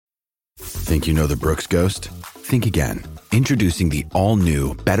Think you know the Brooks Ghost? Think again. Introducing the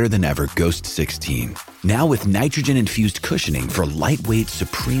all-new, better-than-ever Ghost 16. Now with nitrogen-infused cushioning for lightweight,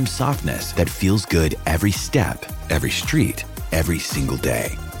 supreme softness that feels good every step, every street, every single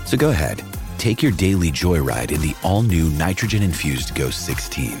day. So go ahead, take your daily joyride in the all-new nitrogen-infused Ghost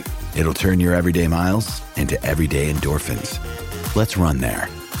 16. It'll turn your everyday miles into everyday endorphins. Let's run there.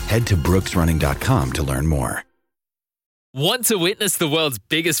 Head to brooksrunning.com to learn more. Want to witness the world's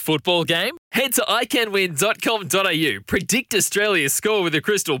biggest football game? Head to iCanWin.com.au, predict Australia's score with a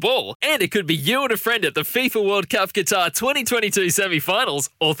crystal ball, and it could be you and a friend at the FIFA World Cup Qatar 2022 semi-finals,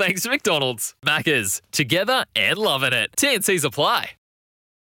 all thanks to McDonald's. Maccas, together and loving it. TNCs apply.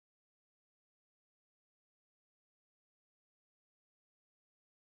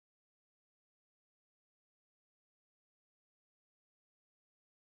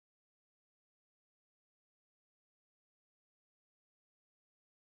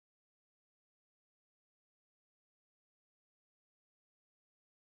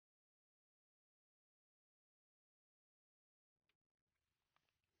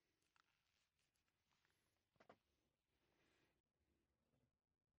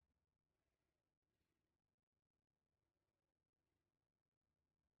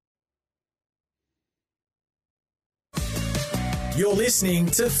 You're listening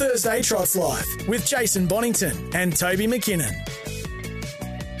to Thursday Trots Life with Jason Bonington and Toby McKinnon.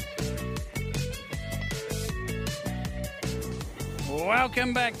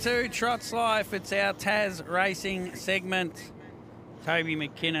 Welcome back to Trots Life. It's our Taz Racing segment. Toby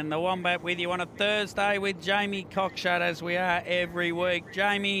McKinnon, the Wombat, with you on a Thursday with Jamie Cockshut, as we are every week.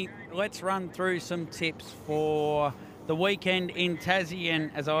 Jamie, let's run through some tips for the weekend in Tassie. And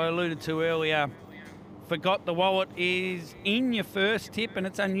as I alluded to earlier, Forgot the Wallet is in your first tip, and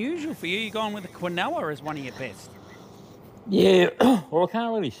it's unusual for you. You're going with the Quinella as one of your best. Yeah, well, I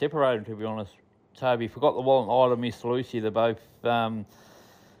can't really separate them, to be honest, Toby. Forgot the Wallet and Ida Miss Lucy. They're both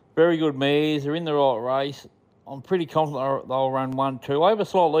very good mares. They're in the right race. I'm pretty confident they'll run 1-2. I have a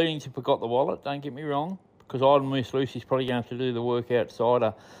slight leading to Forgot the Wallet, don't get me wrong, because Ida Miss Lucy's probably going to have to do the work outside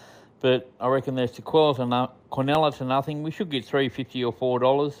her. But I reckon there's Quinella to nothing. We should get $3.50 or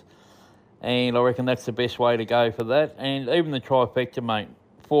 $4. And I reckon that's the best way to go for that. And even the trifecta, mate,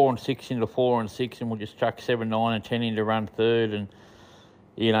 4 and 6 into 4 and 6, and we'll just chuck 7, 9 and 10 into run third. And,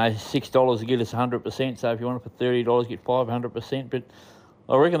 you know, $6 to get us 100%. So if you want to put $30, get 500%. But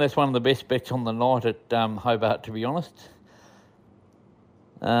I reckon that's one of the best bets on the night at Hobart, to be honest.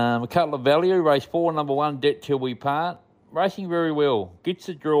 A couple of value. Race 4, number 1, Debt Till We Part. Racing very well. Gets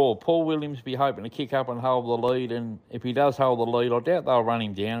the draw. Paul Williams be hoping to kick up and hold the lead. And if he does hold the lead, I doubt they'll run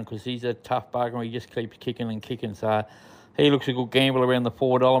him down because he's a tough bugger and he just keeps kicking and kicking. So he looks a good gamble around the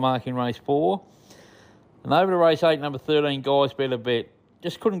 $4 mark in race 4. And over to race 8, number 13, Guys Better Bet.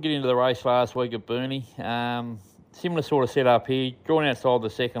 Just couldn't get into the race last week at Burnie. Similar sort of setup here. Drawn outside the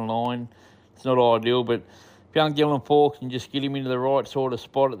second line. It's not ideal, but if young Dylan Fawkes can just get him into the right sort of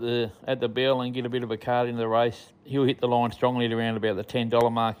spot at the bell and get a bit of a card into the race, he'll hit the line strongly at around about the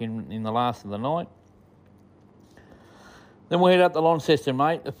 $10 mark in the last of the night. Then we'll head up to Launceston,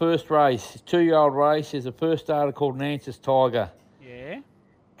 mate. The first race, 2-year-old race, is the first starter called Nance's Tiger. Yeah.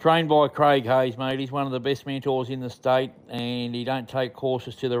 Trained by Craig Hayes, mate. He's one of the best mentors in the state, and he don't take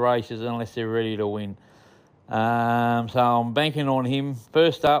horses to the races unless they're ready to win. So I'm banking on him.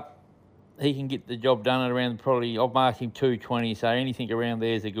 First up, he can get the job done at around probably, I've marked him 220, so anything around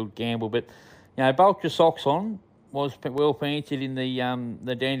there is a good gamble. But, you know, Bulk Your Socks On was well fancied in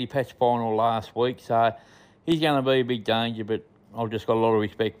the Dandy Patch final last week, so he's going to be a big danger, but I've just got a lot of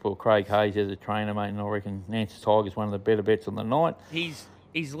respect for Craig Hayes as a trainer, mate, and I reckon Nancy's Tiger is one of the better bets on the night.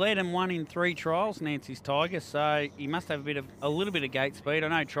 He's led and won in 3 trials, Nancy's Tiger, so he must have a little bit of gate speed. I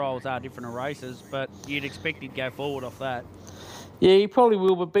know trials are different to races, but you'd expect he'd go forward off that. Yeah, he probably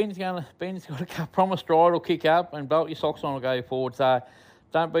will, but Ben's got a promised ride will kick up and Bolt Your Socks On will go forward. So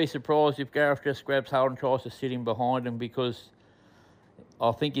don't be surprised if Gareth just grabs hold and tries to sit him behind him, because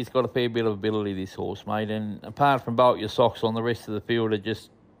I think he's got a fair bit of ability, this horse, mate. And apart from Bolt Your Socks On, the rest of the field are just,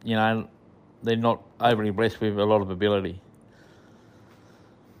 you know, they're not overly blessed with a lot of ability.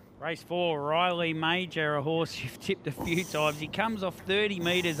 Race 4, Riley Major, a horse you've tipped a few times. He comes off 30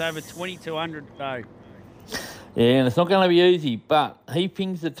 metres over 2,200 though. Yeah, and it's not going to be easy, but he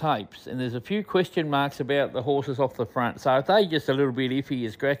pings the tapes, and there's a few question marks about the horses off the front. So if they just a little bit iffy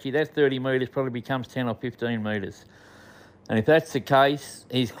or scratchy, that 30 metres probably becomes 10 or 15 metres. And if that's the case,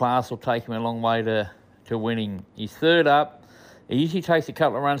 his class will take him a long way to winning. He's third up. He usually takes a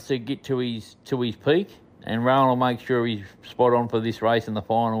couple of runs to get to his peak, and Rowan will make sure he's spot on for this race in the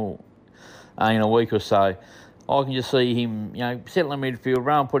final in a week or so. I can just see him, settle in midfield,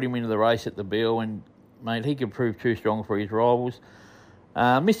 run, put him into the race at the Bill, and, mate, he could prove too strong for his rivals.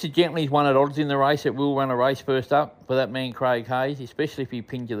 Mr. Gently's won at odds in the race. It will run a race first up for that man, Craig Hayes, especially if he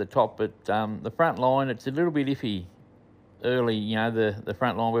pins to the top. But the front line, it's a little bit iffy early, the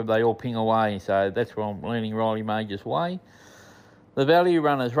front line where they all ping away. So that's where I'm leaning Riley Major's way. The value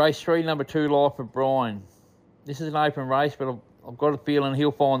runners, race 3, number 2, Life of Brian. This is an open race, but I've got a feeling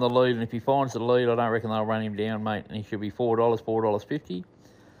he'll find the lead, and if he finds the lead, I don't reckon they'll run him down, mate, and he should be $4, $4.50.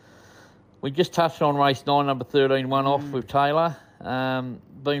 We just touched on race 9, number 13, one off with Taylor.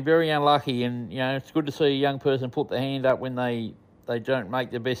 Been very unlucky, and, it's good to see a young person put the hand up when they don't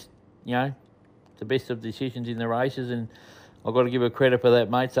make the best, the best of decisions in the races, and I've got to give her credit for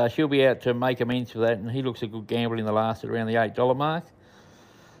that, mate. So she'll be out to make amends for that, and he looks a good gamble in the last at around the $8 mark.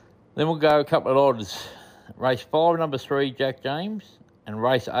 Then we'll go a couple of odds. Race 5, number 3, Jack James, and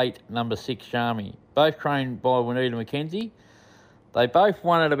race 8, number 6, Sharmy. Both trained by Juanita McKenzie. They both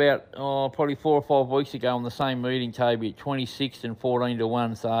won it about, probably 4 or 5 weeks ago on the same meeting, Toby, at 26 and 14 to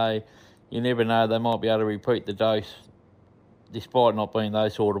 1. So you never know, they might be able to repeat the dose, despite not being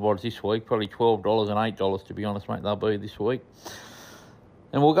those sort of odds this week. Probably $12 and $8, to be honest, mate, they'll be this week.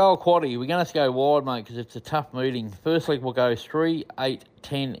 And we'll go a quaddie. We're going to go wide, mate, because it's a tough meeting. First leg we'll go 3, 8,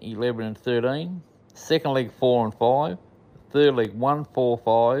 10, 11 and 13. Second leg 4 and 5. Third leg 1, 4,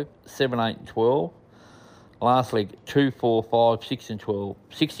 5, 7, 8 and 12. Last leg 2, 4, 5, 6 and 12.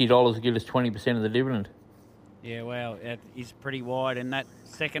 $60 will give us 20% of the dividend. Yeah, well, it is pretty wide. And that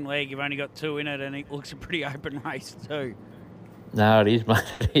second leg, you've only got 2 in it, and it looks a pretty open race too. No, it is, mate.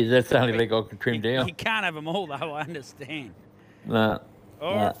 It is. That's the only leg I can trim down. You can't have them all, though, I understand. No.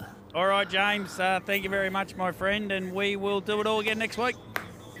 All right, James. Thank you very much, my friend, and we will do it all again next week.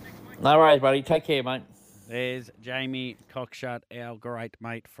 No worries, buddy. Take care, mate. There's Jamie Cockshut, our great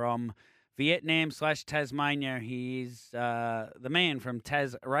mate from Vietnam/Tasmania. He is the man from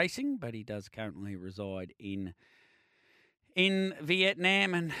Tas Racing, but he does currently reside in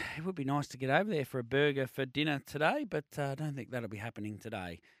Vietnam, and it would be nice to get over there for a burger for dinner today, but I don't think that'll be happening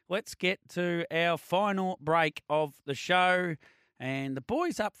today. Let's get to our final break of the show, and the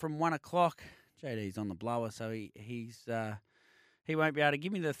boy's up from 1 o'clock. JD's on the blower, so he won't be able to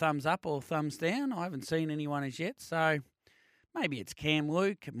give me the thumbs up or thumbs down. I haven't seen anyone as yet, so maybe it's Cam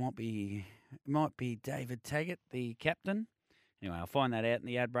Luke. It might be David Taggart, the captain. Anyway, I'll find that out in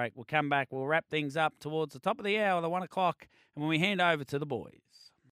the ad break. We'll come back. We'll wrap things up towards the top of the hour, the 1 o'clock, and when we hand over to the boys.